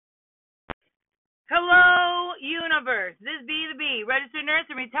Hello, universe. This be the B, registered nurse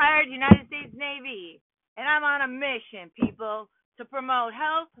and retired United States Navy. And I'm on a mission, people, to promote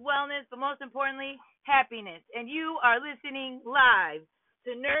health, wellness, but most importantly, happiness. And you are listening live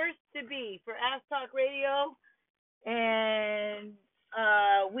to Nurse to Be for Ask Talk Radio. And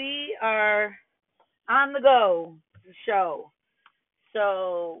we are on the go show.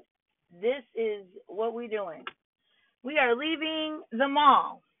 So this is what we're doing. We are leaving the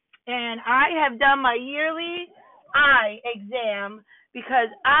mall. And I have done my yearly eye exam because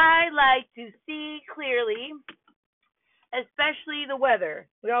I like to see clearly, especially the weather.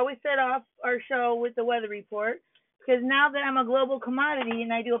 We always set off our show with the weather report because now that I'm a global commodity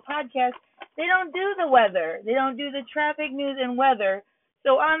and I do a podcast, they don't do the weather. They don't do the traffic news and weather.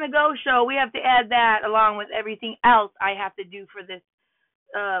 So on the go show, we have to add that along with everything else I have to do for this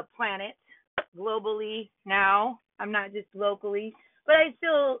planet globally now. I'm not just locally. But I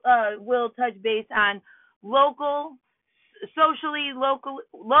still will touch base on locally, socially,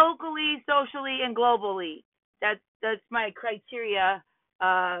 and globally. That's my criteria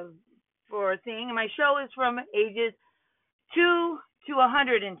for a thing. And my show is from ages 2 to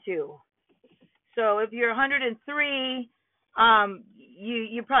 102. So if you're 103,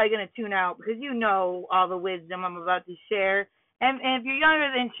 you're probably going to tune out because you know all the wisdom I'm about to share. And if you're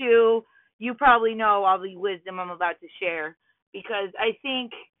younger than 2, you probably know all the wisdom I'm about to share. Because I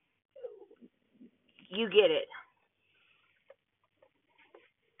think you get it.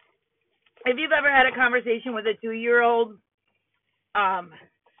 If you've ever had a conversation with a 2-year-old,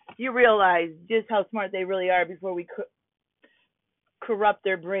 you realize just how smart they really are before we corrupt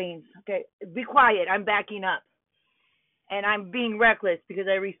their brains. Okay, be quiet. I'm backing up. And I'm being reckless because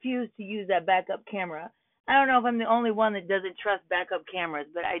I refuse to use that backup camera. I don't know if I'm the only one that doesn't trust backup cameras,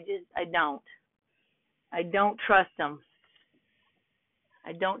 but I don't. I don't trust them.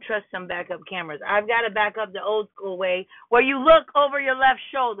 I don't trust some backup cameras. I've got to back up the old school way where you look over your left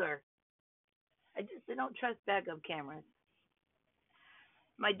shoulder. I don't trust backup cameras.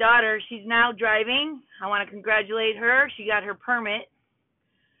 My daughter, she's now driving. I want to congratulate her. She got her permit.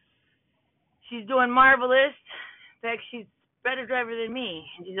 She's doing marvelous. In fact, she's a better driver than me.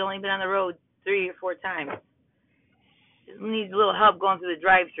 And she's only been on the road 3 or 4 times. She needs a little help going through the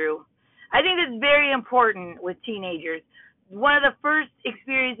drive-thru. I think it's very important with teenagers. One of the first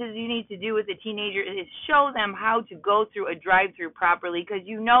experiences you need to do with a teenager is show them how to go through a drive-thru properly because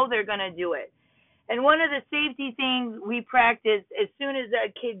you know they're going to do it. And one of the safety things we practice as soon as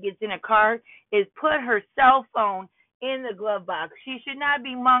a kid gets in a car is put her cell phone in the glove box. She should not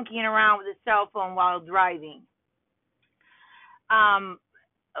be monkeying around with a cell phone while driving. Unlike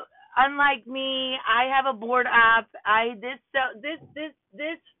me, I have a board op. This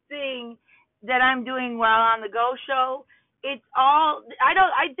thing that I'm doing while on the Go show. It's all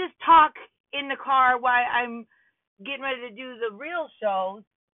I just talk in the car while I'm getting ready to do the real shows,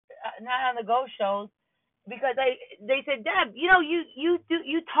 not on the Go shows, because they said, Deb, you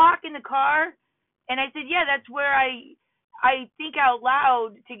talk in the car, and I said, yeah, that's where I think out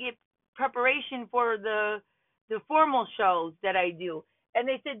loud to get preparation for the formal shows that I do. And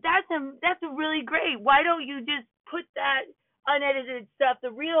they said that's a really great. Why don't you just put that unedited stuff,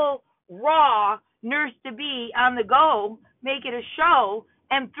 the real raw Nurse to Be on the go, make it a show,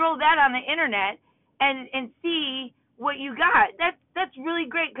 and throw that on the internet and see what you got. That's really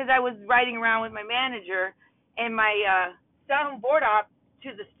great because I was riding around with my manager and my sound board op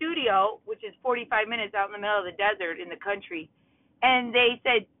to the studio, which is 45 minutes out in the middle of the desert in the country. And they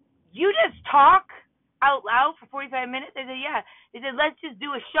said, you just talk out loud for 45 minutes? I said, yeah. They said, let's just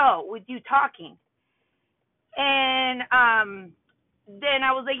do a show with you talking. And then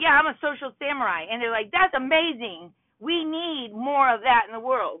I was like, yeah, I'm a social samurai. And they're like, that's amazing. We need more of that in the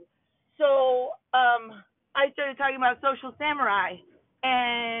world. So I started talking about social samurai.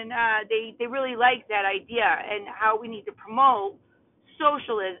 And they really liked that idea and how we need to promote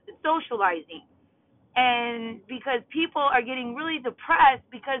socializing. And because people are getting really depressed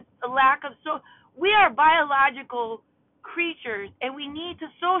because the lack of we are biological creatures and we need to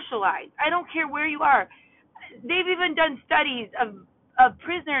socialize. I don't care where you are. They've even done studies of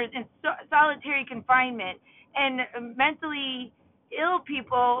prisoners in solitary confinement and mentally ill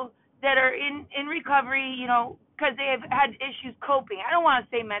people that are in recovery, because they have had issues coping. I don't want to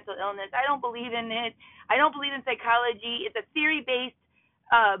say mental illness. I don't believe in it. I don't believe in psychology. It's a theory-based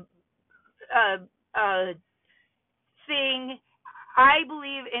thing. I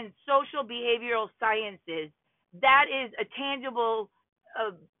believe in social behavioral sciences. That is a tangible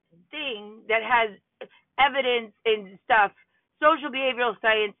thing that has evidence and stuff. Social behavioral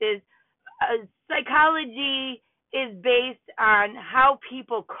sciences, psychology is based on how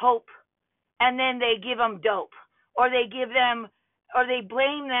people cope and then they give them dope, or they give them, or they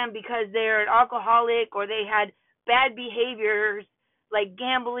blame them because they're an alcoholic, or they had bad behaviors like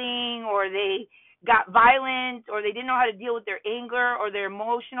gambling, or they got violent, or they didn't know how to deal with their anger or their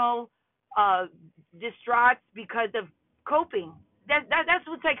emotional uh, distraughts because of coping. That's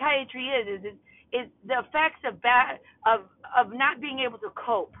what psychiatry is the effects of not being able to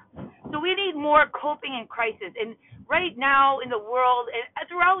cope. So we need more coping in crisis. And right now in the world and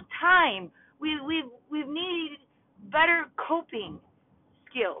throughout time, we need better coping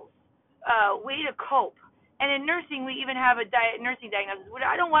skills, way to cope. And in nursing, we even have a nursing diagnosis.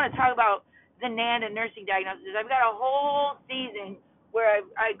 I don't want to talk about the NAND and nursing diagnosis. I've got a whole season where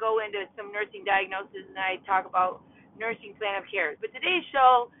I go into some nursing diagnosis and I talk about nursing plan of care. But today's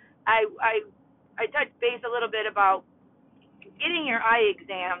show, I touched base a little bit about getting your eye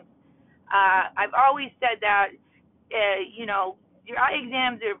exams. I've always said that, your eye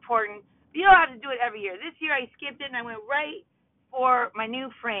exams are important. But you don't have to do it every year. This year I skipped it and I went right for my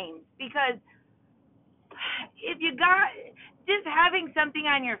new frames because if you got just having something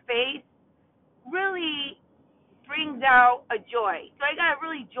on your face really brings out a joy. So I got a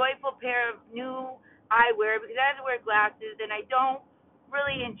really joyful pair of new eyewear because I have to wear glasses and I don't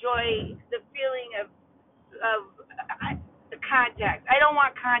really enjoy the feeling of the contact. I don't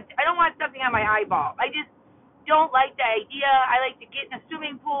want contact. I don't want something on my eyeball. I just don't like the idea. I like to get in a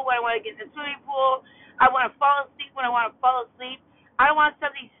swimming pool when I want to get in the swimming pool. I want to fall asleep when I want to fall asleep. I don't want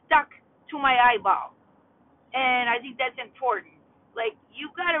something stuck to my eyeball. And I think that's important. Like,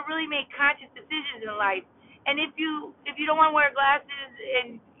 you've got to really make conscious decisions in life. And if you don't want to wear glasses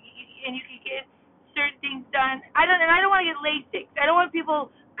and you can get certain things done, I don't want to get LASIK. I don't want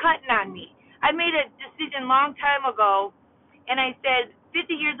people cutting on me. I made a decision a long time ago, and I said,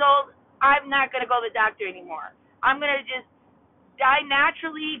 50 years old, I'm not going to go to the doctor anymore. I'm going to just die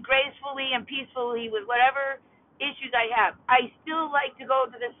naturally, gracefully, and peacefully with whatever issues I have. I still like to go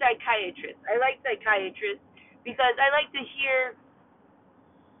to the psychiatrist. I like psychiatrists because I like to hear.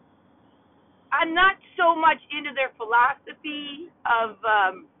 I'm not so much into their philosophy of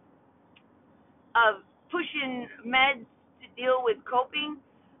pushing meds to deal with coping,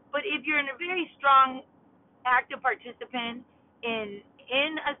 but if you're a very strong, active participant in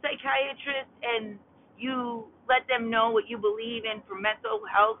a psychiatrist and you let them know what you believe in for mental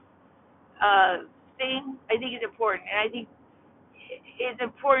health thing, I think it's important, and I think it's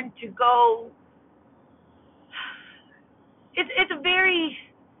important to go. It's a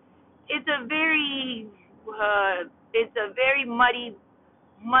very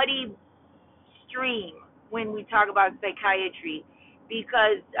muddy stream when we talk about psychiatry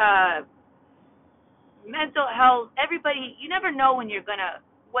because mental health, everybody, you never know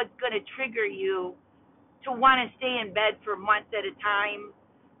what's gonna trigger you to want to stay in bed for months at a time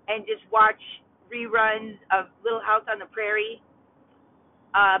and just watch reruns of Little House on the Prairie,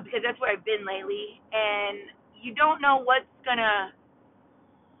 because that's where I've been lately, and you don't know what's gonna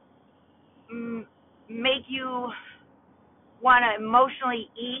make you want to emotionally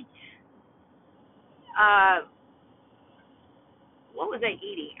eat. What was I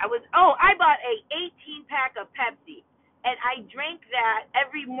eating? I bought a 18-pack of Pepsi, and I drank that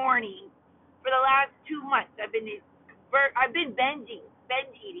every morning for the last 2 months. I've been binge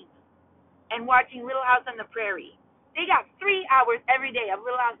eating, and watching Little House on the Prairie. They got 3 hours every day of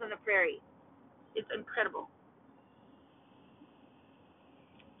Little House on the Prairie. It's incredible.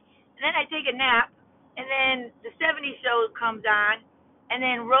 And then I take a nap, and then the 70s show comes on, and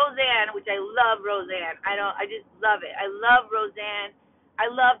then Roseanne, which I love Roseanne. I just love it. I love Roseanne. I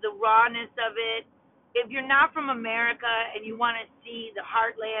love the rawness of it. If you're not from America and you want to see the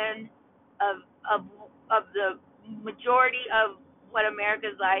heartland of the majority of what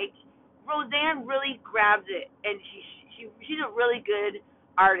America's like, Roseanne really grabs it, and she's a really good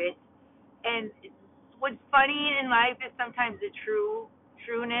artist. And what's funny in life is sometimes the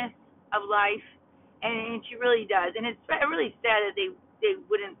trueness of life, and she really does. And it's really sad that they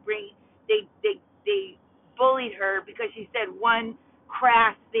wouldn't bring they bullied her because she said one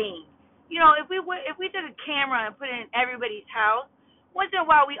crass thing. If we took a camera and put it in everybody's house, once in a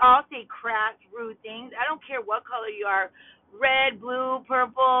while we all say crass, rude things. I don't care what color you are, red, blue,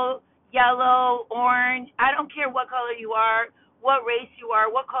 purple, yellow, orange. I don't care what color you are, what race you are,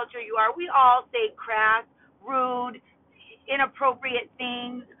 what culture you are. We all say crass, rude, inappropriate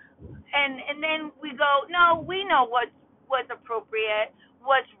things. And then we go, no, we know what's appropriate,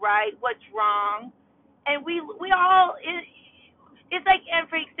 what's right, what's wrong, and we all. It's like Anne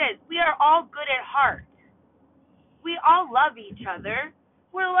Frank says, we are all good at heart. We all love each other.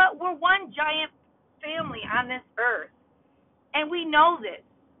 We're one giant family on this earth, and we know this.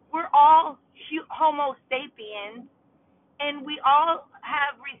 We're all Homo sapiens, and we all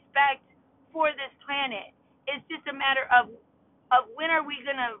have respect for this planet. It's just a matter of when are we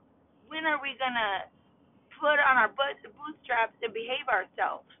gonna put on our bootstraps and behave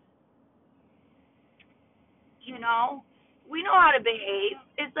ourselves. You know, we know how to behave.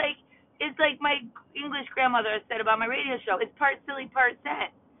 It's like my English grandmother said about my radio show. It's part silly, part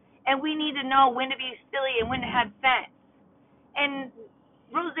sense, and we need to know when to be silly and when to have sense. And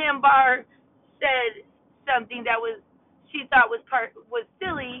Roseanne Barr said something that was she thought was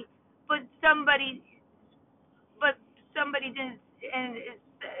silly, but somebody didn't and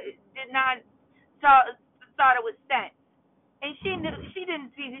did not thought it was sense, and she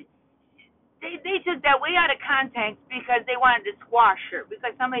didn't see. They took that way out of context because they wanted to squash her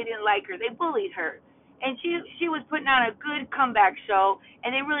because somebody didn't like her. They bullied her, and she was putting on a good comeback show,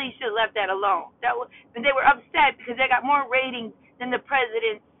 and they really should have left that alone. But they were upset because they got more ratings than the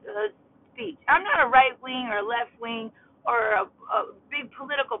president's speech. I'm not a right wing or left wing or a big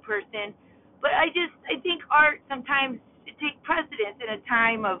political person, but I think art sometimes should take precedence in a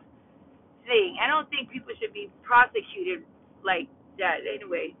time of thing. I don't think people should be prosecuted like that.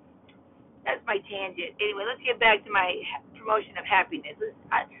 Anyway, that's my tangent. Anyway, let's get back to my promotion of happiness.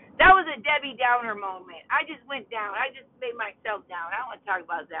 That was a Debbie Downer moment. I just went down. I just made myself down. I don't want to talk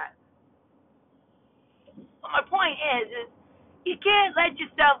about that. Well, my point is you can't let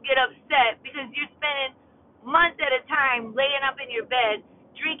yourself get upset because you're spending months at a time laying up in your bed,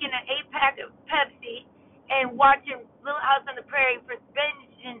 drinking an 8-pack of Pepsi, and watching Little House on the Prairie for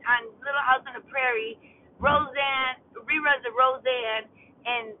binging on Little House on the Prairie, reruns of Roseanne,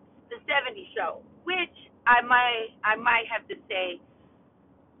 and the 70s show, which I might have to say,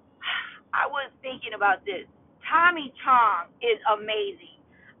 I was thinking about this. Tommy Chong is amazing.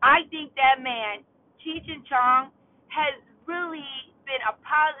 I think that man, Cheech and Chong, has really been a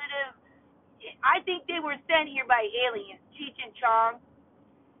positive. I think they were sent here by aliens, Cheech and Chong.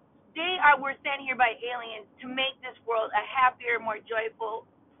 Were sent here by aliens to make this world a happier, more joyful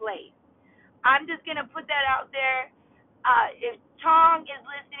place. I'm just gonna put that out there. If Chong is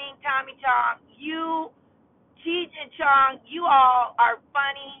listening, Tommy Chong, Cheech and Chong, you all are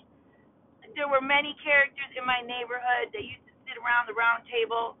funny. There were many characters in my neighborhood that used to sit around the round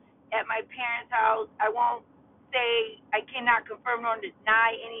table at my parents' house. I won't say, I cannot confirm nor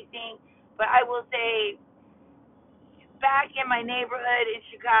deny anything, but I will say, back in my neighborhood in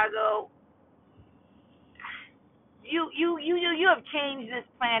Chicago, you have changed this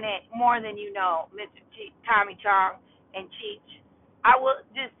planet more than you know, Mr. Tommy Chong and Cheech. I will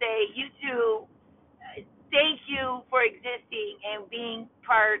just say, you two, thank you for existing and being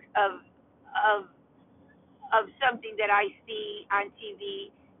part of something that I see on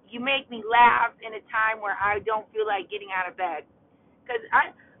TV. You make me laugh in a time where I don't feel like getting out of bed, because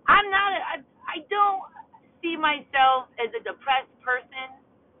I don't see myself as a depressed person.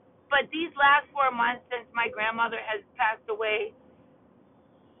 But these last 4 months since my grandmother has passed away,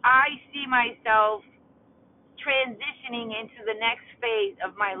 I see myself transitioning into the next phase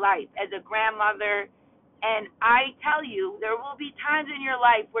of my life as a grandmother. And I tell you, there will be times in your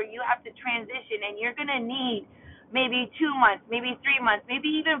life where you have to transition, and you're going to need maybe 2 months, maybe 3 months, maybe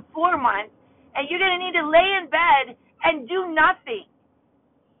even 4 months, and you're going to need to lay in bed and do nothing.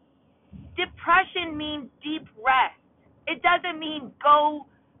 Depression means deep rest. It doesn't mean go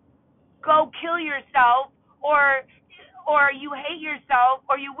kill yourself, or you hate yourself,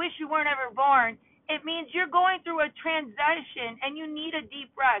 or you wish you weren't ever born. It means you're going through a transition and you need a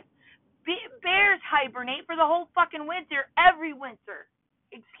deep rest. Bears hibernate for the whole fucking winter, every winter.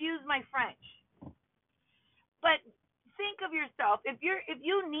 Excuse my French. But think of yourself. If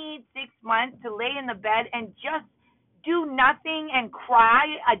you need 6 months to lay in the bed and just do nothing and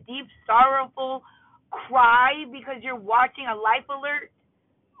cry, a deep sorrowful cry because you're watching a Life Alert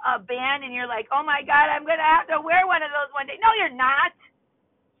band, and you're like, oh my God, I'm going to have to wear one of those one day. No, you're not.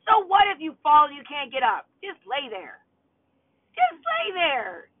 So what if you fall and you can't get up? Just lay there. Just lay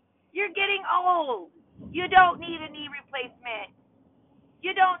there. You're getting old. You don't need a knee replacement.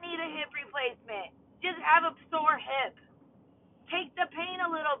 You don't need a hip replacement. Just have a sore hip. Take the pain a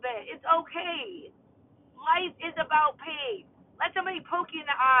little bit. It's okay. Life is about pain. Let somebody poke you in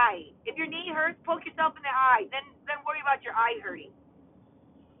the eye. If your knee hurts, poke yourself in the eye. Then worry about your eye hurting.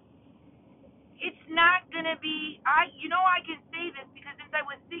 It's not going to be, I can say this because since I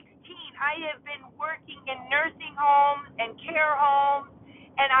was 16, I have been working in nursing homes and care homes,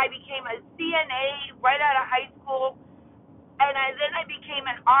 and I became a CNA right out of high school, and then I became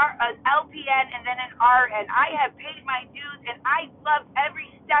an LPN and then an RN. I have paid my dues, and I love every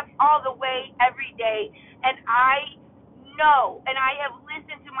step all the way, every day, and I know, and I have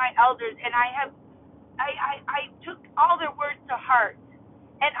listened to my elders, and I took all their words to heart,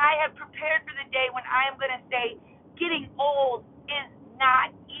 and I have prepared for the day when I am going to say, getting old is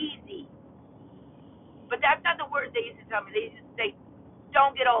not easy. But that's not the words they used to tell me. They used to say,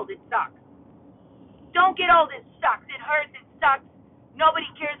 don't get old, it sucks. Don't get old, it sucks. It hurts, it sucks. Nobody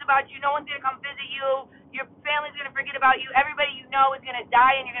cares about you. No one's going to come visit you. Your family's going to forget about you. Everybody you know is going to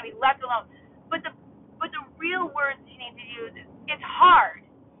die, and you're going to be left alone. But the real words you need to use is, it's hard.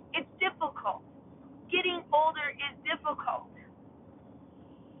 It's difficult. Getting older is difficult.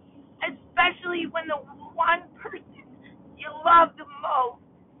 Especially when the one person you love the most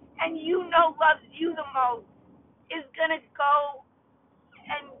and you know loves you the most is going to go,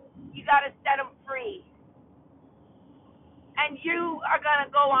 and you got to set them free. And you are going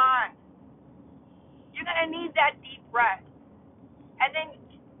to go on. You're going to need that deep breath. And then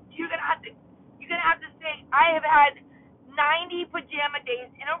you're going to have to say, I have had 90 pajama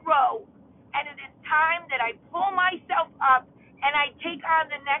days in a row, and it is time that I pull myself up and I take on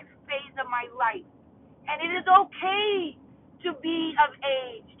the next phase of my life. And it is okay to be of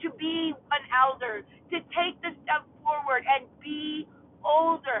age, to be an elder, to take the step forward and be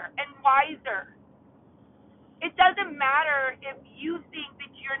older and wiser. It doesn't matter if you think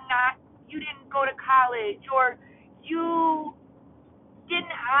that you didn't go to college, or you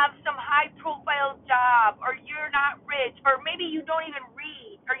didn't have some high profile job, or you're not rich, or maybe you don't even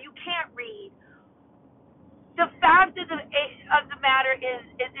read, or you can't read. The fact of the matter is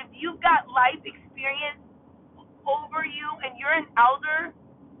if you've got life experience over you and you're an elder,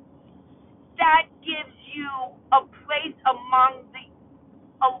 that gives you a place above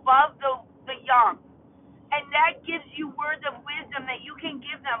the young. And that gives you words of wisdom that you can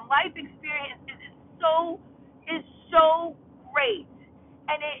give them. Life experience is so great.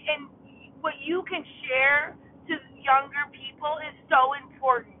 And what you can share to younger people is so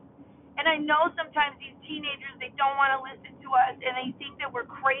important. And I know sometimes these teenagers, they don't want to listen to us, and they think that we're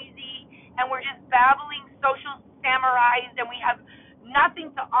crazy and we're just babbling social samurais, and we have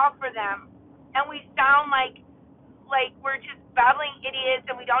nothing to offer them, and we sound like we're just babbling idiots,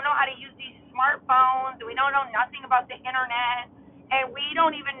 and we don't know how to use these smartphones, and we don't know nothing about the internet, and we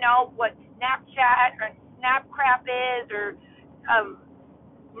don't even know what Snapchat or Snapcrap is, or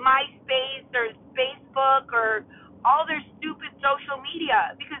MySpace or Facebook, or all their stupid social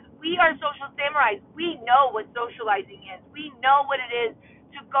media, because we are social samurais. We know what socializing is. We know what it is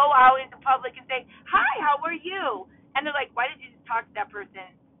to go out into public and say, hi, how are you? And they're like, why did you just talk to that person?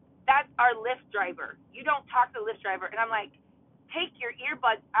 That's our Lyft driver. You don't talk to the Lyft driver. And I'm like, take your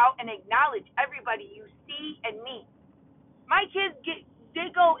earbuds out and acknowledge everybody you see and meet. My kids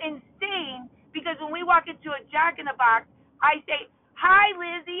they go insane because when we walk into a Jack in the Box, I say, hi,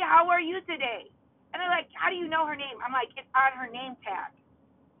 Lizzie, how are you today? And they're like, how do you know her name? I'm like, it's on her name tag.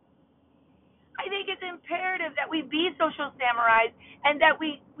 I think it's imperative that we be social samurais, and that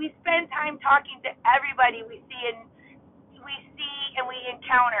we spend time talking to everybody we see and we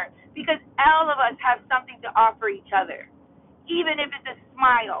encounter, because all of us have something to offer each other, even if it's a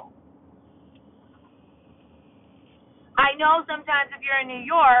smile. I know sometimes if you're in New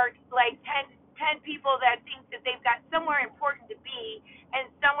York, like 10 people that think that they've got somewhere important to be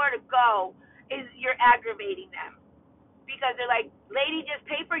and somewhere to go, you're aggravating them, because they're like, lady, just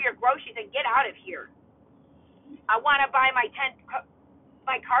pay for your groceries and get out of here. I want to buy my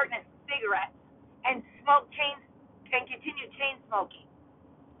carton of cigarettes and continue chain smoking,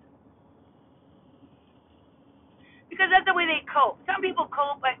 because that's the way they cope. Some people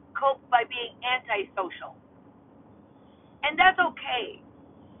cope by being antisocial, and that's okay.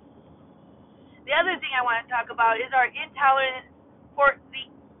 The other thing I want to talk about is our intolerance for the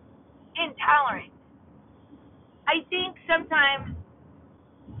intolerant. I think sometimes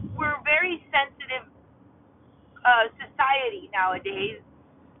we're very sensitive society nowadays,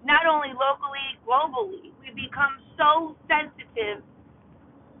 not only locally, globally. We become so sensitive,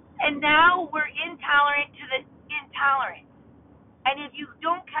 and now we're intolerant to the intolerant. And if you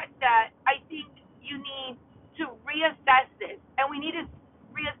don't catch that, I think you need to reassess this, and we need to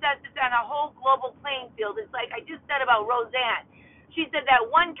reassess this on a whole global playing field. It's like I just said about Roseanne. She said that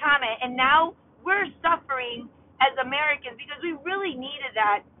one comment, and now we're suffering as Americans because we really needed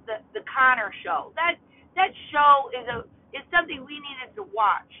the Connor show. That show is something we needed to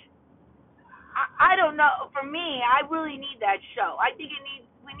watch. I don't know. For me, I really need that show. I think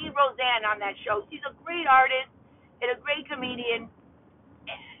we need Roseanne on that show. She's a great artist and a great comedian.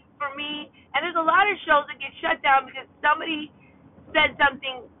 For me, and there's a lot of shows that get shut down because somebody said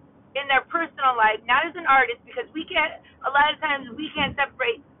something in their personal life, not as an artist, because a lot of times we can't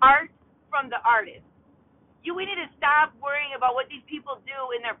separate art from the artist. We need to stop worrying about what these people do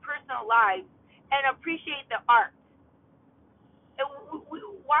in their personal lives and appreciate the art.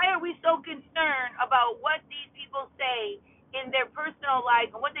 Why are we so concerned about what these people say in their personal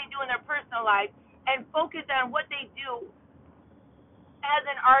life and what they do in their personal life, and focus on what they do as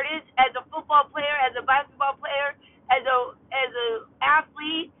an artist, as a football player, as a basketball player, as a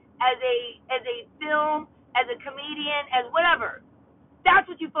athlete, as a film, as a comedian, as whatever? That's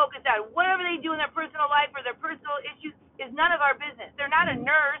what you focus on. Whatever they do in their personal life or their personal issues is none of our business. They're not a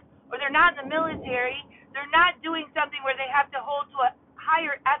nurse, or they're not in the military. They're not doing something where they have to hold to a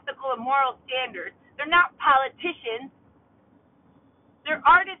higher ethical and moral standard. They're not politicians. They're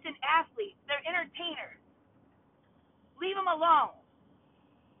artists and athletes. They're entertainers. Leave them alone.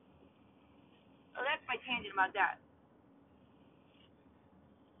 So that's my tangent about that.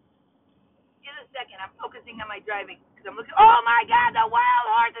 Give it a second. I'm focusing on my driving because I'm looking. Oh my God, the wild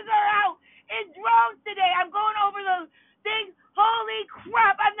horses are out in droves today. I'm going over those things. Holy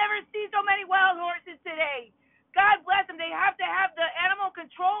crap! I've never seen so many wild horses today. God bless them. They have to have the animal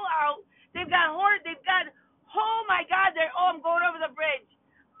control out. They've got horse. They've got. Oh my God! They're. Oh, I'm going over the bridge.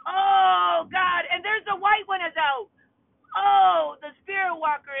 Oh God! And there's the white one is out. Oh, the spirit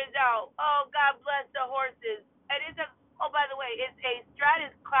walker is out. Oh, God bless the horses. And it's a. Oh, by the way, it's a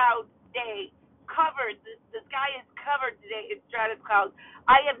stratus cloud day. Covered. The sky is covered today in stratus clouds.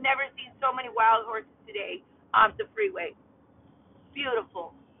 I have never seen so many wild horses today off the freeway.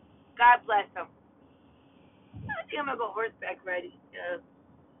 Beautiful. God bless them. I think I'm gonna go horseback riding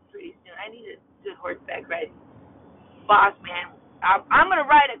pretty soon. I need a good horseback riding. Boss man, I'm gonna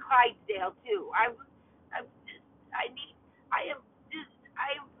ride a Clydesdale too. I need. I am just.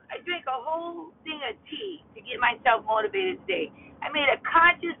 I drank a whole thing of tea to get myself motivated today. I made a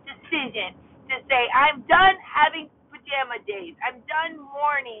conscious decision to say I'm done having pajama days. I'm done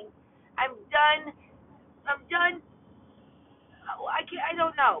mourning. I'm done. I'm done. I can't. I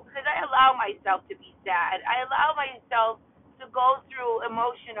don't know, because I allow myself to be sad. I allow myself to go through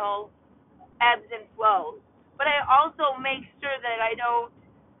emotional ebbs and flows. But I also make sure that I don't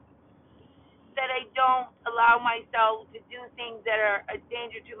allow myself to do things that are a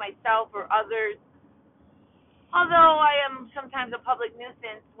danger to myself or others. Although I am sometimes a public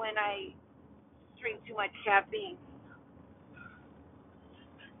nuisance when I drink too much caffeine.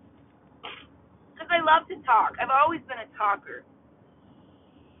 Because I love to talk. I've always been a talker.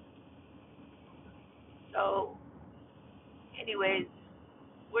 So, anyways,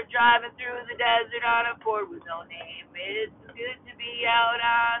 we're driving through the desert on a Ford with no name. It's good to be out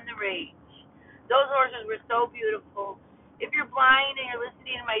on the range. Those horses were so beautiful. If you're blind and you're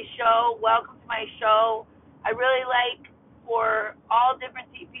listening to my show, welcome to my show. I really like for all different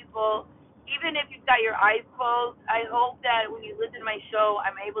people, even if you've got your eyes closed, I hope that when you listen to my show,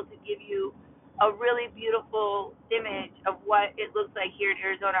 I'm able to give you a really beautiful image of what it looks like here in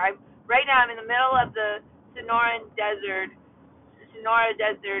Arizona. Right now I'm in the middle of the Sonora Desert,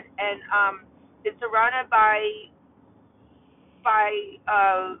 and it's surrounded by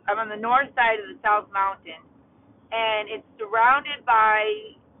I'm on the north side of the South Mountain, and it's surrounded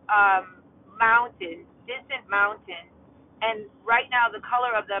by mountains, distant mountains, and right now the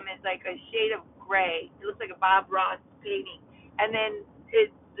color of them is like a shade of gray. It looks like a Bob Ross painting, and then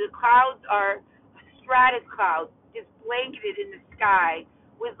the clouds are stratus clouds, just blanketed in the sky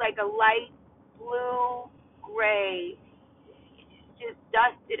with like a light blue gray, just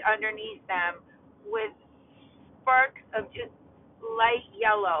dusted underneath them with sparks of just light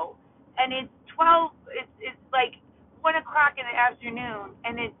yellow. And it's like 1 o'clock in the afternoon,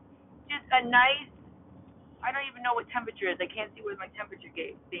 and it's just a nice, I don't even know what temperature is. I can't see where my temperature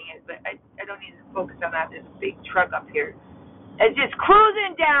thing is, but I don't need to focus on that. There's a big truck up here. It's just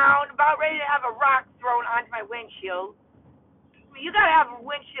cruising down, about ready to have a rock thrown onto my windshield. You gotta have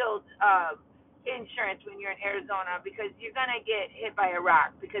windshield insurance when you're in Arizona, because you're gonna get hit by a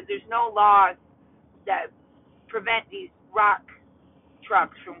rock, because there's no laws that prevent these rock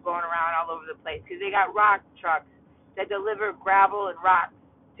trucks from going around all over the place, because they got rock trucks that deliver gravel and rocks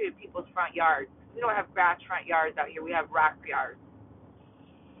to people's front yards. We don't have grass front yards out here. We have rock yards.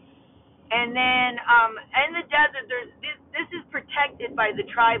 And then in the desert, this is protected by the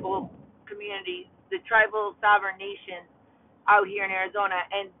tribal communities, the tribal sovereign nations out here in Arizona.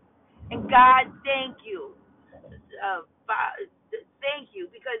 And God, thank you, thank you,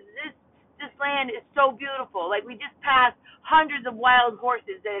 because this land is so beautiful. Like, we just passed hundreds of wild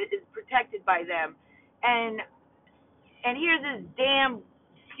horses that is protected by them, and here's this damn,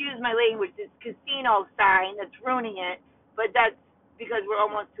 excuse my language, this casino sign that's ruining it. But that's because we're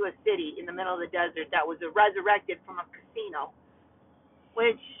almost to a city in the middle of the desert that was resurrected from a casino,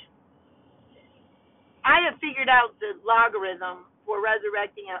 which I have figured out the logarithm for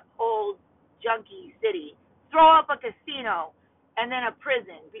resurrecting an old junky city. Throw up a casino and then a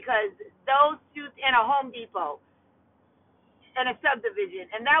prison, because those two, and a Home Depot and a subdivision,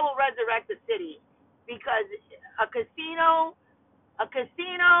 and that will resurrect the city. Because a casino, a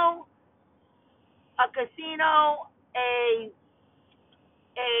casino, a casino, a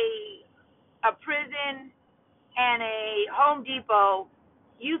a prison, and a Home Depot,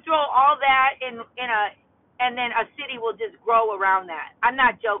 you throw all that in a, and then a city will just grow around that. I'm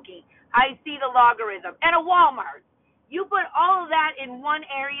not joking. I see the logarithm. And a Walmart. You put all of that in one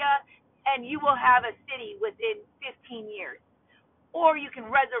area, and you will have a city within 15 years. Or you can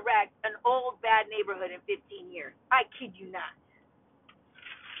resurrect an old bad neighborhood in 15 years. I kid you not.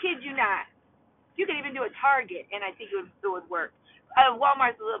 Kid you not. You can even do a Target, and I think it would work.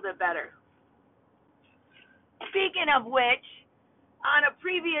 Walmart's a little bit better. Speaking of which, on a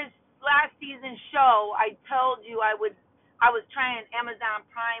previous last season show, I told you I was trying Amazon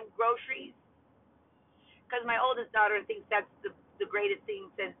Prime groceries, because my oldest daughter thinks that's the greatest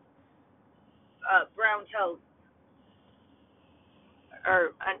thing since brown toast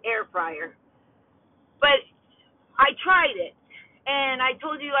or an air fryer. But I tried it, and I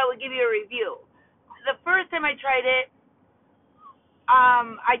told you I would give you a review. The first time I tried it,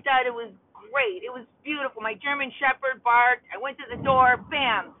 I thought it was great. It was beautiful. My German Shepherd barked. I went to the door.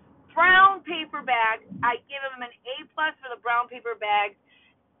 Bam. Brown paper bag. I give them an A+ for the brown paper bags.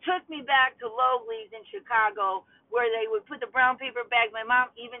 Took me back to Logley's in Chicago, where they would put the brown paper bags. My mom,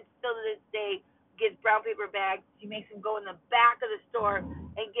 even still to this day, gets brown paper bags. She makes them go in the back of the store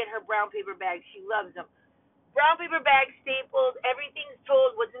and get her brown paper bags. She loves them. Brown paper bags stapled. Everything's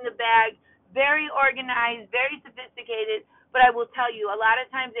told what's in the bag. Very organized, very sophisticated. But I will tell you, a lot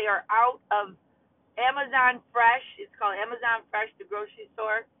of times they are out of Amazon Fresh. It's called Amazon Fresh, the grocery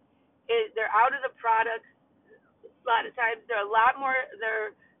store. They're out of the products. A lot of times they're a lot more.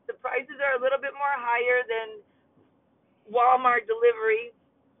 The prices are a little bit more higher than Walmart delivery.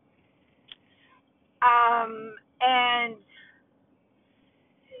 And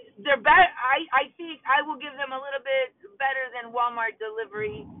they're better. I think I will give them a little bit better than Walmart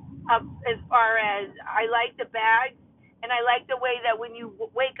delivery. As far as, I like the bags, and I like the way that when you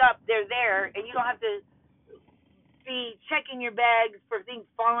wake up, they're there, and you don't have to be checking your bags for things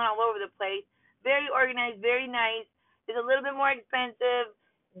falling all over the place. Very organized, very nice. It's a little bit more expensive.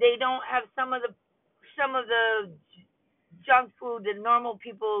 They don't have some of the junk food that normal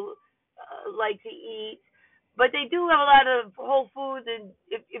people like to eat. But they do have a lot of whole foods, and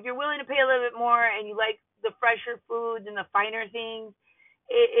if you're willing to pay a little bit more and you like the fresher foods and the finer things,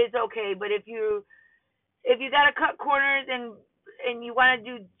 it's okay. But if you gotta cut corners and you want to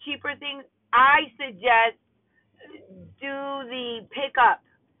do cheaper things, I suggest do the pickup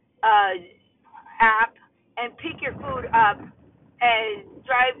app and pick your food up and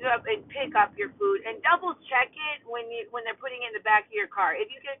drive up and pick up your food, and double check it when they're putting it in the back of your car.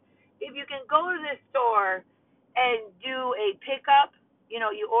 If you can go to the store and do a pickup, you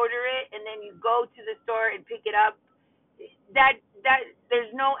order it and then you go to the store and pick it up. That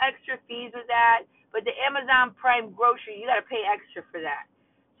there's no extra fees with that, but the Amazon Prime grocery, you got to pay extra for that.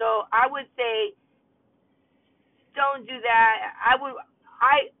 So I would say don't do that. I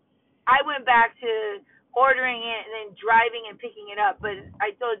went back to ordering it and then driving and picking it up, but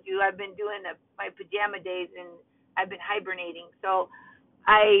I told you I've been doing my pajama days and I've been hibernating, so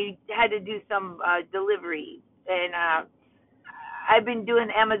I had to do some delivery, and I've been doing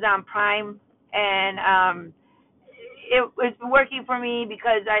Amazon Prime, and it's working for me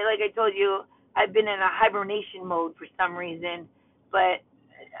because like I told you, I've been in a hibernation mode for some reason, but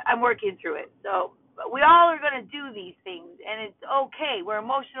I'm working through it. So we all are going to do these things, and it's okay. We're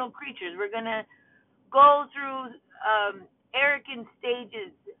emotional creatures. We're going to go through arrogant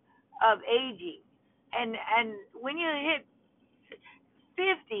stages of aging, and when you hit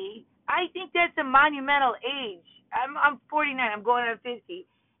 50, I think that's a monumental age. I'm 49. I'm going on 50,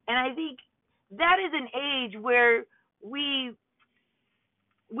 and I think that is an age where we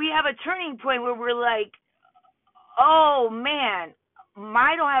have a turning point where we're like, oh man,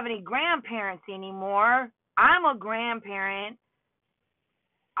 I don't have any grandparents anymore. I'm a grandparent.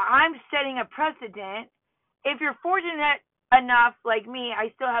 I'm setting a precedent. If you're fortunate enough, like me,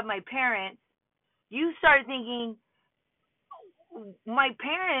 I still have my parents, you start thinking, my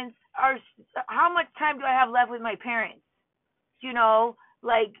parents are, how much time do I have left with my parents?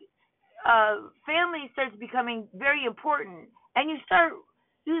 Family starts becoming very important, and you start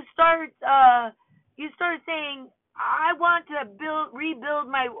saying, I want to rebuild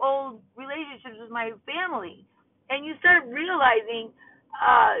my old relationships with my family, and you start realizing,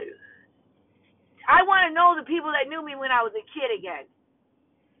 I want to know the people that knew me when I was a kid again.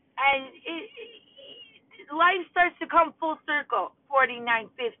 And life starts to come full circle,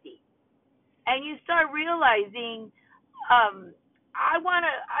 4950. And you start realizing, I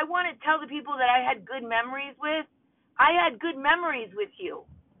wanna tell the people that I had good memories with. I had good memories with you,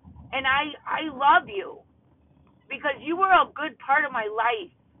 and I love you because you were a good part of my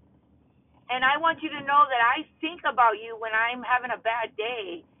life. And I want you to know that I think about you when I'm having a bad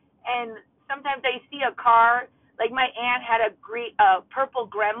day. And sometimes I see a car, like my aunt had a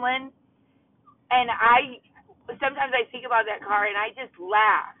purple Gremlin, and sometimes I think about that car and I just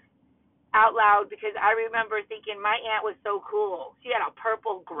laugh out loud because I remember thinking my aunt was so cool. She had a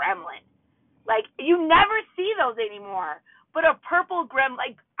purple Gremlin. Like, you never see those anymore. But a purple Gremlin,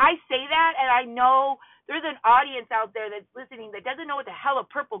 like, I say that and I know there's an audience out there that's listening that doesn't know what the hell a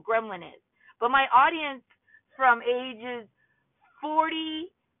purple Gremlin is. But my audience from ages 40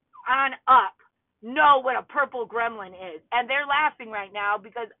 on up know what a purple Gremlin is. And they're laughing right now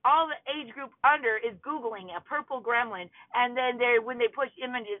because all the age group under is Googling a purple Gremlin. And then when they push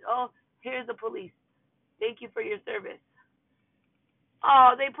images, oh, here's the police. Thank you for your service.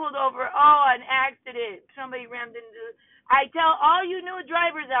 Oh, they pulled over. Oh, an accident. Somebody rammed into. I tell all you new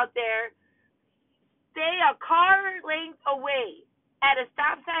drivers out there, stay a car length away at a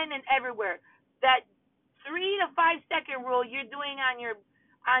stop sign and everywhere. That 3 to 5 second rule you're doing on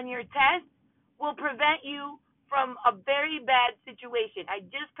your test will prevent you from a very bad situation. I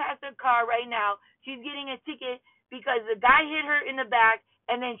just passed a car right now. She's getting a ticket because the guy hit her in the back,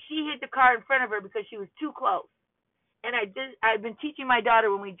 and then she hit the car in front of her because she was too close. And I've been teaching my daughter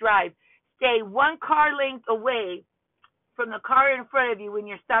when we drive, stay 1 car length away from the car in front of you when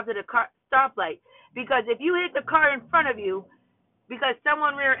you're stopped at a stoplight. Because if you hit the car in front of you because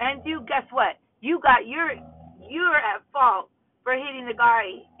someone rear ends you, guess what? You're at fault for hitting the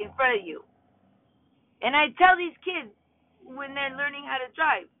guy in front of you. And I tell these kids when they're learning how to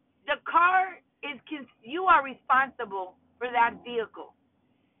drive, the car you are responsible for that vehicle.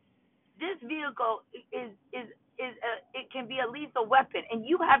 This vehicle it can be a lethal weapon, and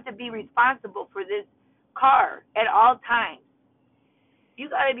you have to be responsible for this car at all times. You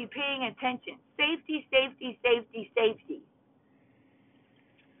got to be paying attention. Safety, safety, safety, safety.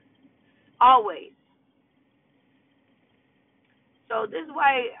 Always. So this is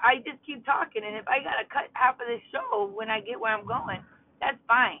why I just keep talking, and if I got to cut half of this show when I get where I'm going, that's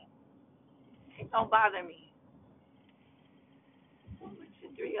fine. It don't bother me.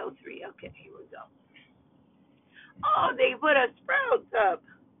 303. Okay, here we go. Oh, they put a Sprouts up.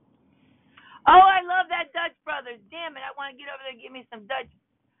 Oh, I love that Dutch Brothers. Damn it, I want to get over there and get me some Dutch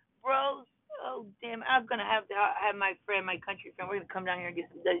Bros. Oh, damn it. I'm going to have my friend, my country friend. We're going to come down here and get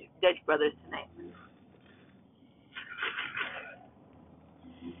some Dutch Brothers tonight.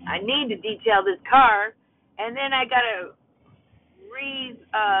 I need to detail this car, and then I got to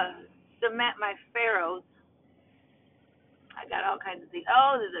cement my Pharaohs. I got all kinds of things.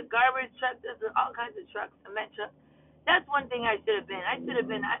 Oh, there's a garbage truck. There's all kinds of trucks, cement truck. That's one thing I should have been.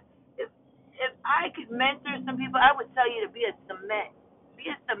 If I could mentor some people, I would tell you to be a cement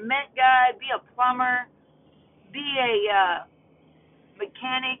guy, be a plumber, be a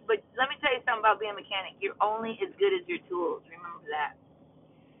mechanic. But let me tell you something about being a mechanic. You're only as good as your tools. Remember that.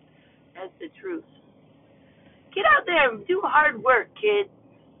 That's the truth. Get out there and do hard work, kids.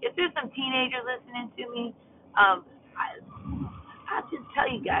 If there's some teenagers listening to me, I'll just tell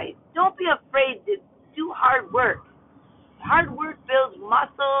you guys, don't be afraid to do hard work. Hard work builds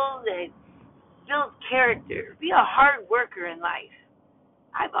muscles and builds character. Be a hard worker in life.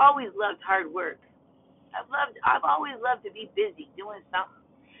 I've always loved hard work. I've always loved to be busy doing something.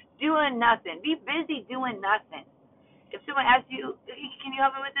 Doing nothing. Be busy doing nothing. If someone asks you, can you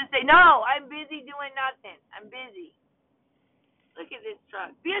help me with this? Say, no, I'm busy doing nothing. I'm busy. Look at this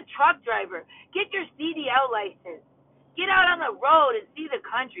truck. Be a truck driver. Get your CDL license. Get out on the road and see the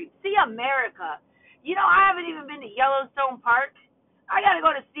country. See America. You know, I haven't even been to Yellowstone Park. I got to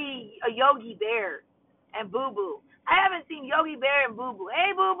go to see a Yogi Bear and Boo Boo. I haven't seen Yogi Bear and Boo Boo.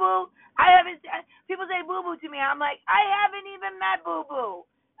 Hey, Boo Boo. People say Boo Boo to me. I'm like, I haven't even met Boo Boo.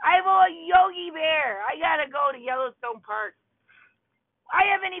 I'm a Yogi Bear. I got to go to Yellowstone Park. I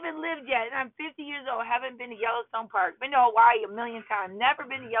haven't even lived yet, and I'm 50 years old. Haven't been to Yellowstone Park. Been to Hawaii a million times. Never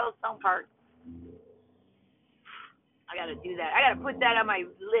been to Yellowstone Park. I got to do that. I got to put that on my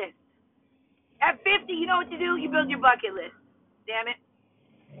list. At 50, you know what you do? You build your bucket list. Damn it.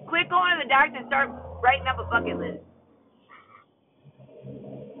 Quit going to the doctor and start writing up a bucket list.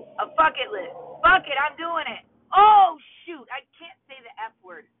 A bucket list. Fuck it, I'm doing it. Oh, shoot. I can't say the F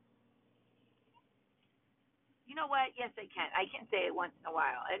word. You know what? Yes, I can. I can say it once in a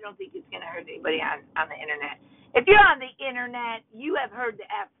while. I don't think it's going to hurt anybody on the internet. If you're on the internet, you have heard the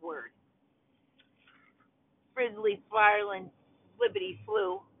F word. Frizzly, Sparlin, Flippity,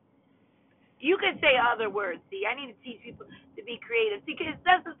 Flu. You can say other words. See, I need to teach people to be creative. See, because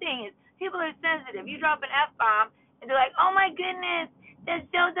that's the thing is, people are sensitive. You drop an F bomb, and they're like, "Oh my goodness, that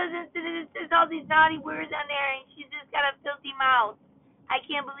show doesn't. There's all these naughty words on there, and she's just got a filthy mouth. I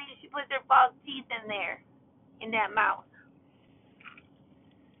can't believe she puts her false teeth in there, in that mouth."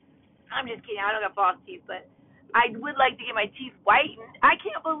 I'm just kidding. I don't got false teeth, but I would like to get my teeth whitened. I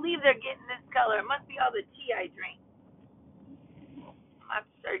can't believe they're getting this color. It must be all the tea I drink. I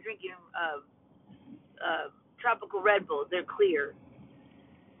started drinking tropical Red Bulls. They're clear.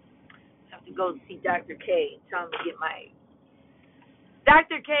 I have to go see Dr. K and tell him to get my.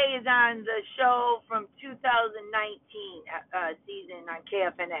 Dr. K is on the show from 2019 season on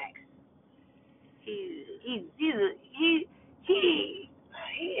KFNX. He's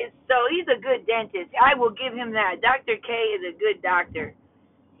a good dentist. I will give him that. Dr. K is a good doctor.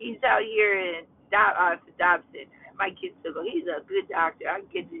 He's out here in Dobson. My kids still go. He's a good doctor.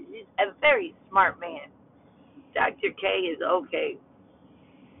 He's a very smart man. Dr. K is okay.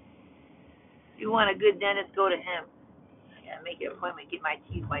 If you want a good dentist, go to him. I gotta make an appointment, get my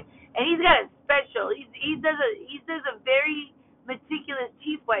teeth white. And he's got a special. He does a very meticulous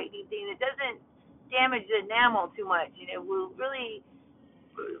teeth whitening thing that doesn't damage the enamel too much, and it will really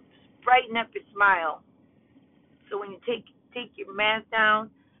brighten up your smile. So when you take your mask down,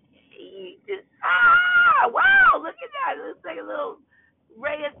 you just wow, look at that. It looks like a little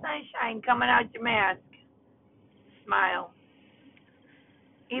ray of sunshine coming out your mask. Smile.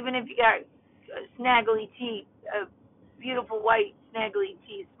 Even if you got snaggly teeth, a beautiful white snaggly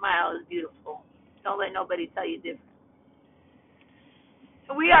teeth smile is beautiful. Don't let nobody tell you different.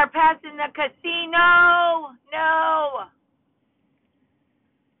 We are passing the casino. No.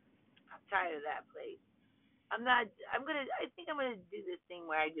 I'm tired of that place. I think I'm gonna do this thing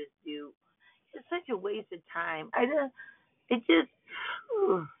where I just do. It's such a waste of time. I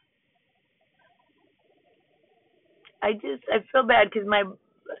feel bad because my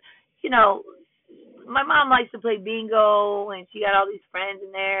mom likes to play bingo and she got all these friends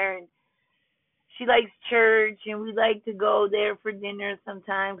in there and she likes church and we like to go there for dinner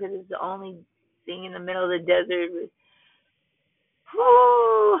sometime because it's the only thing in the middle of the desert.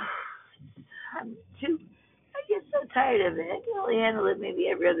 I get so tired of it. I can only handle it maybe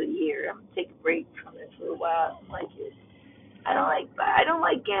every other year. I'm gonna take a break from it for a while. I don't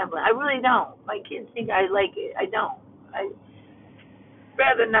like gambling. I really don't. My kids think I like it. I don't. I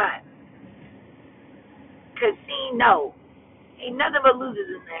rather not. Casino. Ain't nothing but losers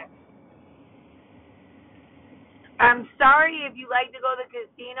in there. I'm sorry if you like to go to the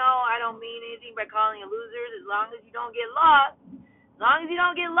casino. I don't mean anything by calling you losers as long as you don't get lost. As long as you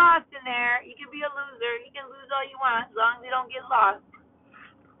don't get lost in there, you can be a loser. You can lose all you want as long as you don't get lost.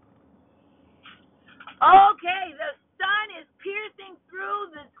 Okay, the sun is piercing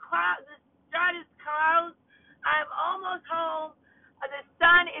through the stratus clouds. I'm almost home. The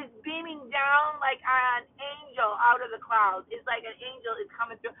sun is beaming down like an angel out of the clouds. It's like an angel is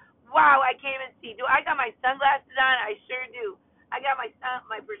coming through. Wow, I can't even see. Do I got my sunglasses on? I sure do. I got my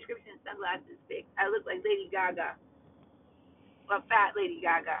prescription sunglasses fixed. I look like Lady Gaga. A fat Lady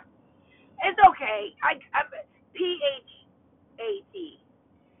Gaga. It's okay. I'm PHAT.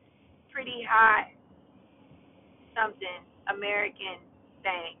 Pretty hot something American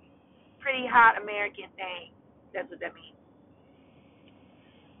thing. Pretty hot American thing. That's what that means.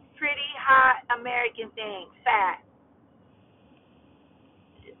 Pretty hot American thing. Fat.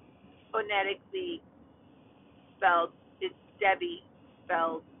 It's phonetically spelled. It's Debbie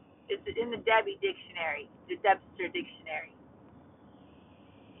spelled. It's in the Debbie dictionary. The Webster dictionary.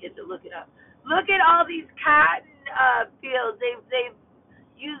 You have to look it up. Look at all these cotton fields. They've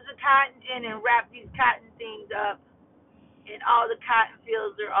used the cotton gin and wrapped these cotton things up. And all the cotton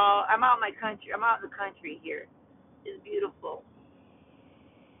fields are all. I'm out in my country. I'm out in the country here. It's beautiful.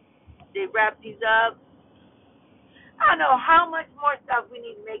 They wrap these up. I don't know how much more stuff we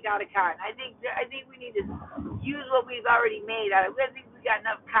need to make out of cotton. I think we need to use what we've already made out of it. I think we got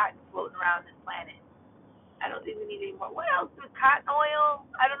enough cotton floating around this planet. I don't think we need any more. What else? With cotton oil?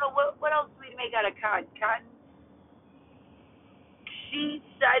 I don't know. What else do we make out of cotton? Cotton sheets?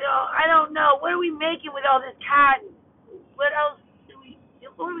 I don't know. What are we making with all this cotton? What else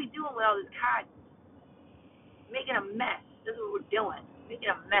what are we doing with all this cotton? Making a mess. That's what we're doing.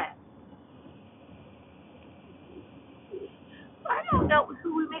 Making a mess. I don't know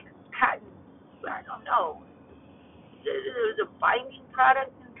who we make cotton. I don't know. There's a binding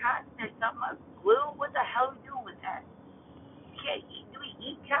product in cotton or something. Glue? What the hell are we doing with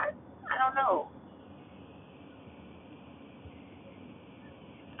cat? I don't know.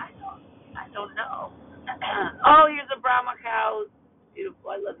 I don't. I don't know. Oh, here's a Brahma cow.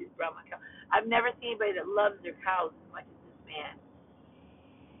 Beautiful. I love these Brahma cows. I've never seen anybody that loves their cows as much as this man.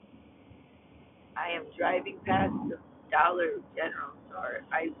 I am driving past the Dollar General store.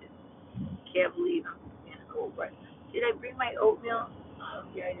 I just can't believe I'm in over. Did I bring my oatmeal? Oh,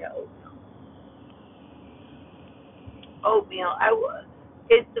 yeah, I got oatmeal. Oatmeal.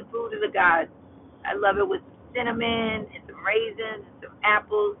 It's the food of the gods. I love it with some cinnamon and some raisins and some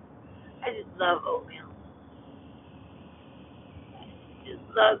apples. I just love oatmeal. Just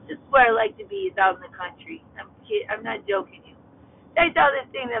love. This is where I like to be. Is out in the country. I'm not joking you. I saw this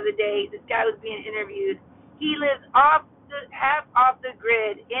thing the other day. This guy was being interviewed. He lives half off the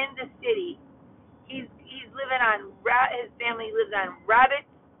grid in the city. He's living on his family lives on rabbits.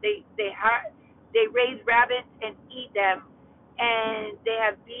 They raise rabbits and eat them, and they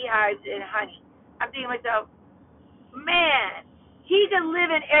have beehives and honey. I'm thinking to myself, man, he could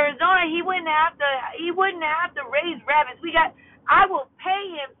live in Arizona. He wouldn't have to raise rabbits. I will pay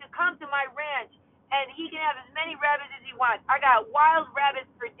him to come to my ranch, and he can have as many rabbits as he wants. I got wild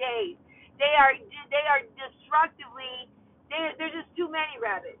rabbits for days. They are destructively. There's just too many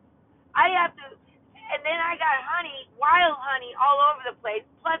rabbits. I have to, and then I got honey, wild honey, all over the place.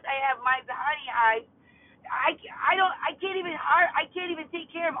 Plus, I have my honey hives. I can't even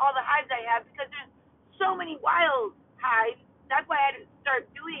take care of all the hives I have because there's so many wild hives. That's why I had to start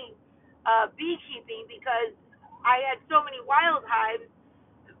doing beekeeping because I had so many wild hives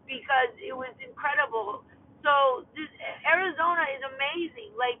because it was incredible. So Arizona is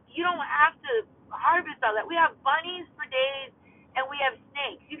amazing. Like you don't have to harvest all that. We have bunnies for days, and we have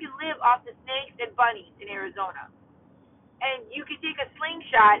snakes. You can live off the snakes and bunnies in Arizona, and you can take a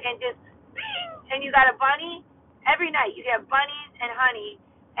slingshot and just bing, and you got a bunny every night. You have bunnies and honey,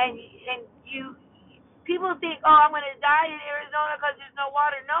 and you people think, oh, I'm gonna die in Arizona because there's no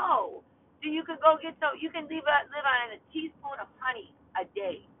water. No, so you can go get some. You can live on a teaspoon of honey a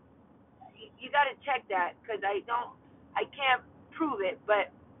day. You got to check that because I can't prove it, but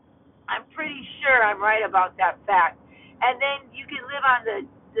I'm pretty sure I'm right about that fact. And then you can live on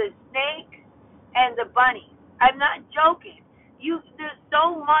the snake and the bunnies. I'm not joking. There's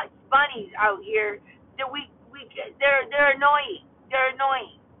so much bunnies out here that they're annoying. They're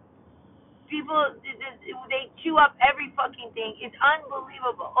annoying. People they chew up every fucking thing. It's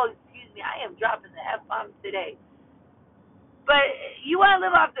unbelievable. Oh, excuse me. I am dropping the F bombs today. But you want to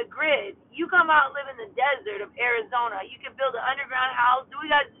live off the grid. You come out and live in the desert of Arizona. You can build an underground house.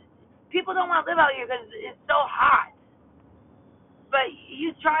 People don't want to live out here because it's so hot. But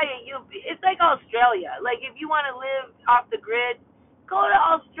you try it. It's like Australia. Like if you want to live off the grid, go to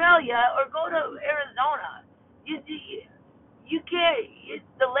Australia or go to Arizona. You can't.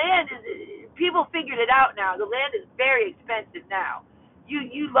 The land is. People figured it out now. The land is very expensive now.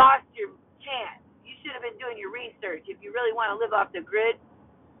 You lost your chance. You should have been doing your research if you really want to live off the grid.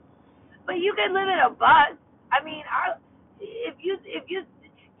 But you can live in a bus. I mean, if you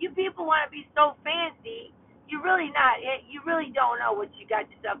people want to be so fancy, you're really not. You really don't know what you got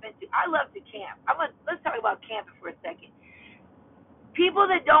yourself into. I love to camp. Let's talk about camping for a second. People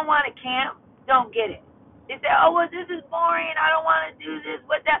that don't want to camp don't get it. They say, "Oh, well, this is boring. I don't want to do this.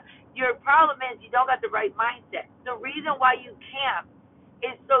 What that?" Your problem is you don't got the right mindset. The reason why you camp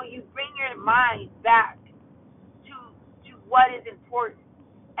is so you bring your mind back to what is important.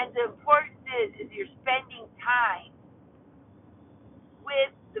 And the importance is you're spending time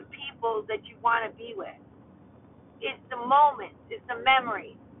with the people that you want to be with. It's the moments. It's the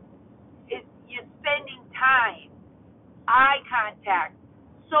memories. It's you're spending time, eye contact,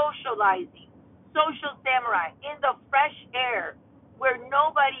 socializing, social samurai, in the fresh air where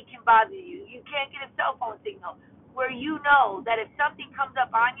nobody can bother you. You can't get a cell phone signal. Where you know that if something comes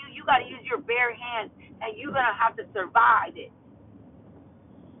up on you, you got to use your bare hands and you're going to have to survive it.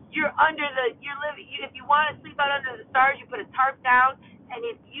 If you want to sleep out under the stars, you put a tarp down, and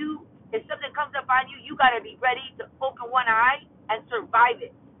if something comes up on you, you got to be ready to open one eye and survive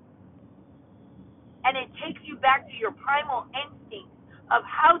it. And it takes you back to your primal instinct of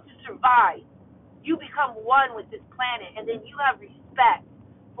how to survive. You become one with this planet, and then you have respect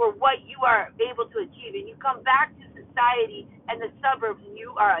for what you are able to achieve. And you come back to society and the suburbs, and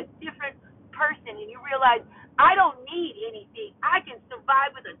you are a different person, and you realize, I don't need anything. I can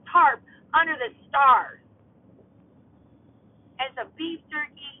survive with a tarp under the stars and some beef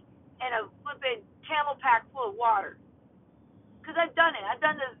jerky and a flipping camel pack full of water. Because I've done it. I've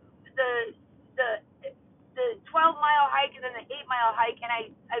done the 12-mile hike and then the 8-mile hike, and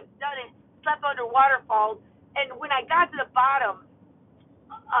I've done it, slept under waterfalls. And when I got to the bottom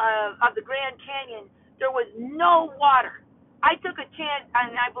of the Grand Canyon, there was no water. I took a chance,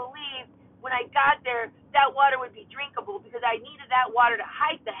 and I believe when I got there, that water would be drinkable because I needed that water to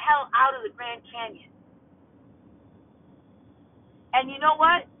hike the hell out of the Grand Canyon. And you know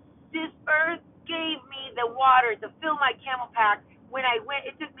what? This earth gave me the water to fill my camel pack when I went.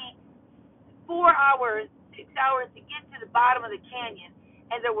 It took me 4 hours, 6 hours to get to the bottom of the canyon,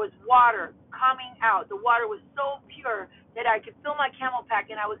 and there was water coming out. The water was so pure that I could fill my camel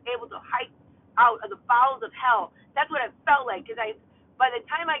pack, and I was able to hike out of the bowels of hell. That's what it felt like, because by the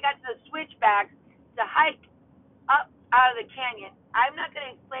time I got to the switchbacks to hike up out of the canyon, I'm not going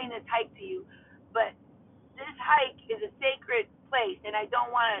to explain this hike to you, but this hike is a sacred place, and I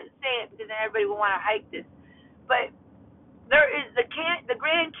don't want to say it because then everybody will want to hike this. But there is the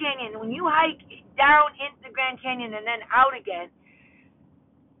Grand Canyon. When you hike down into the Grand Canyon and then out again,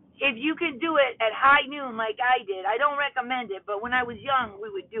 if you can do it at high noon like I did, I don't recommend it, but when I was young, we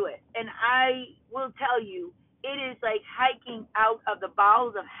would do it. And I will tell you, it is like hiking out of the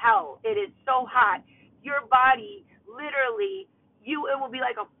bowels of hell. It is so hot. Your body literally, it will be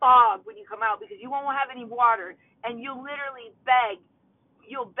like a fog when you come out because you won't have any water, and you'll literally beg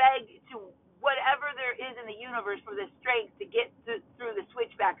to whatever there is in the universe for the strength to get through the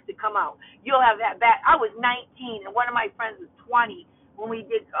switchbacks to come out. You'll have that bad. I was 19, and one of my friends was 20 when we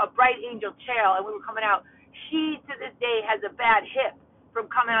did a Bright Angel Trail, and we were coming out. She, to this day, has a bad hip from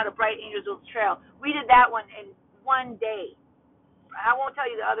coming out of Bright Angel Trail. We did that one in one day. I won't tell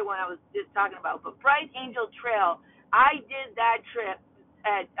you the other one I was just talking about, but Bright Angel Trail, I did that trip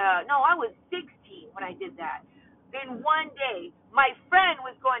I was 16 when I did that. In one day, my friend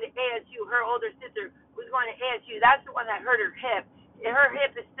was going to ASU. Her older sister was going to ASU. That's the one that hurt her hip. Her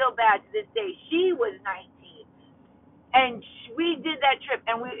hip is still bad to this day. She was 19, and we did that trip,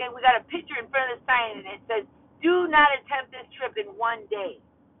 and we got a picture in front of the sign, and it says, "Do not attempt this trip in one day."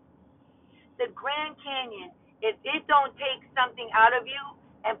 The Grand Canyon, if it don't take something out of you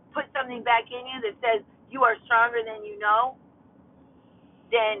and put something back in you that says you are stronger than you know,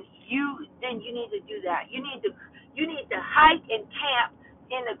 then you need to do that. You need to hike and camp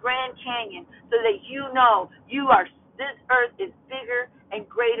in the Grand Canyon so that you know this earth is bigger and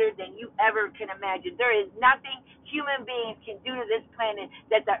greater than you ever can imagine. There is nothing human beings can do to this planet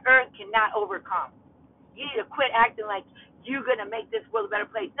that the earth cannot overcome. You need to quit acting like you're going to make this world a better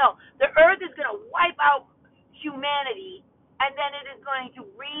place. No, the earth is going to wipe out humanity, and then it is going to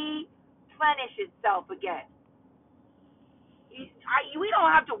replenish itself again. We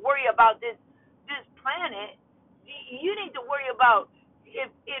don't have to worry about this planet. You need to worry about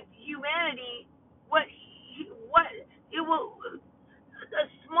if humanity, what it will, a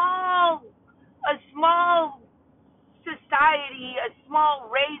small society, a small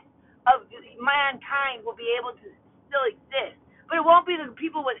race of mankind will be able to still exist. But it won't be the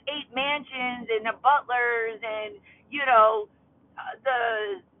people with 8 mansions and the butlers and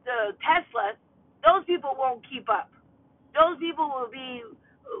the Teslas. Those people won't keep up. Those people won't be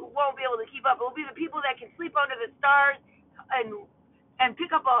able to keep up. It will be the people that can sleep under the stars and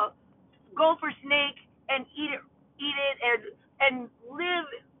pick up a gopher snake and eat it and live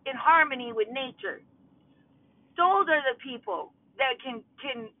in harmony with nature. Those are the people that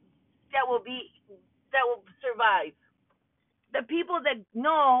will survive. The people that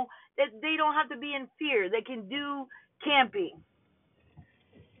know that they don't have to be in fear. They can do camping.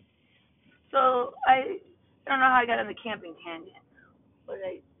 So I don't know how I got on the camping tangent, but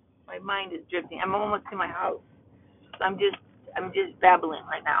my mind is drifting. I'm almost to my house. So I'm just babbling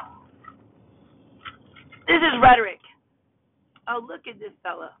right now. This is rhetoric. Oh, look at this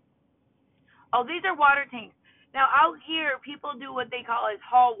fella. Oh, these are water tanks. Now out here, people do what they call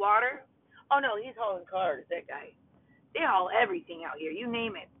haul water. Oh no, he's hauling cars. That guy. They haul everything out here. You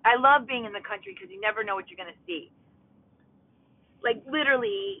name it. I love being in the country because you never know what you're gonna see. Like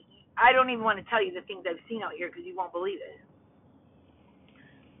literally, I don't even want to tell you the things I've seen out here because you won't believe it.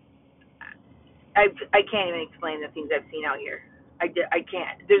 I can't even explain the things I've seen out here. I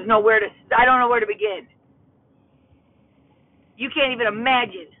can't. I don't know where to begin. You can't even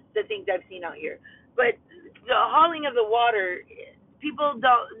imagine the things I've seen out here. But the hauling of the water, people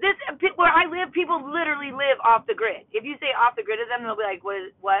don't. Where I live, people literally live off the grid. If you say off the grid to them, they'll be like,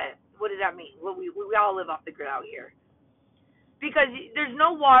 "What? What does that mean?" Well, we all live off the grid out here. Because there's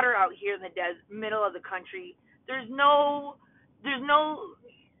no water out here in the middle of the country. A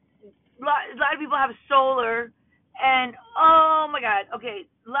lot of people have solar, and oh my God, okay,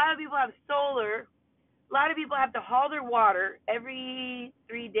 a lot of people have solar. A lot of people have to haul their water every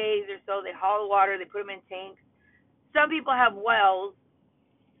 3 days or so. They haul the water, they put them in tanks. Some people have wells,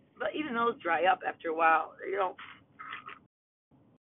 but even those dry up after a while.